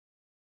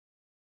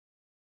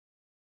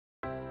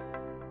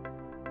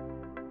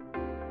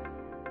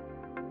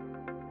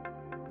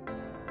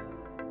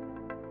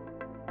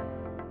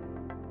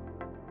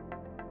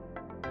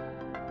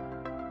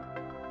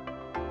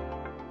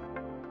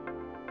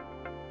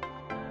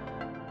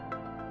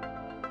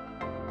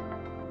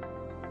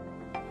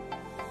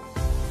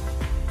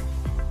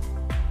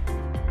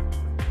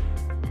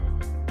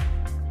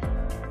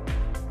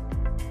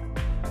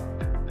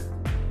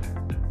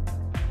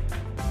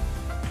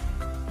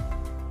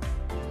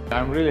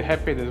I'm really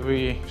happy that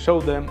we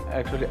show them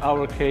actually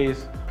our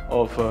case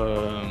of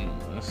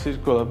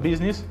circular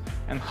business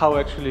and how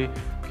actually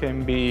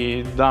can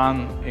be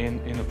done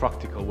in a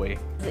practical way.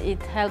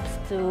 It helps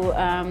to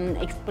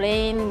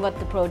explain what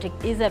the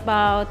project is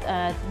about,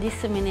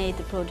 disseminate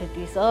the project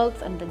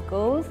results and the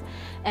goals,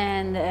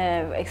 and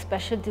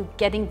especially to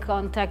get in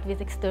contact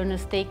with external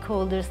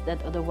stakeholders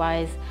that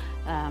otherwise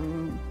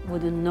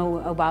wouldn't know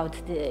about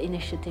the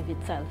initiative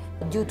itself.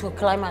 Due to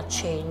climate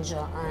change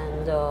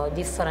and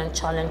different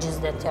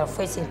challenges that they are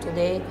facing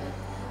today,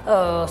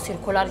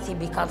 circularity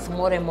becomes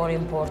more and more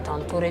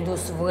important to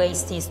reduce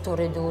wastes, to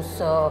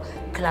reduce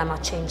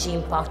climate change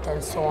impact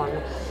and so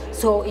on.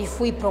 So if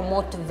we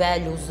promote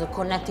values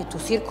connected to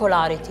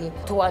circularity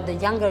toward the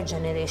younger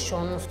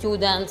generation,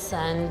 students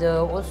and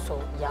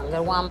also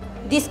younger ones,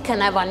 this can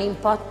have an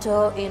impact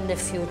in the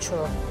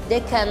future.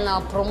 They can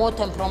promote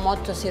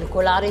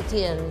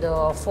circularity and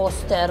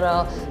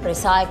foster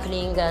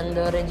recycling and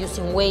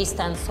reducing waste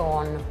and so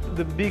on.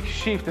 The big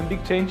shift and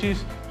big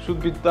changes should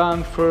be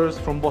done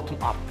first from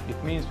bottom up.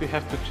 It means we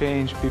have to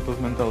change people's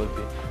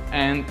mentality.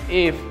 And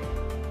if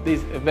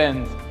this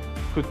event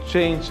could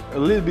change a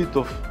little bit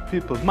of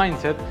people's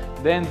mindset,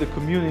 then the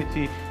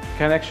community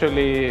can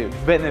actually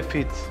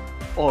benefit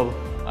all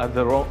at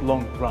the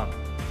long run.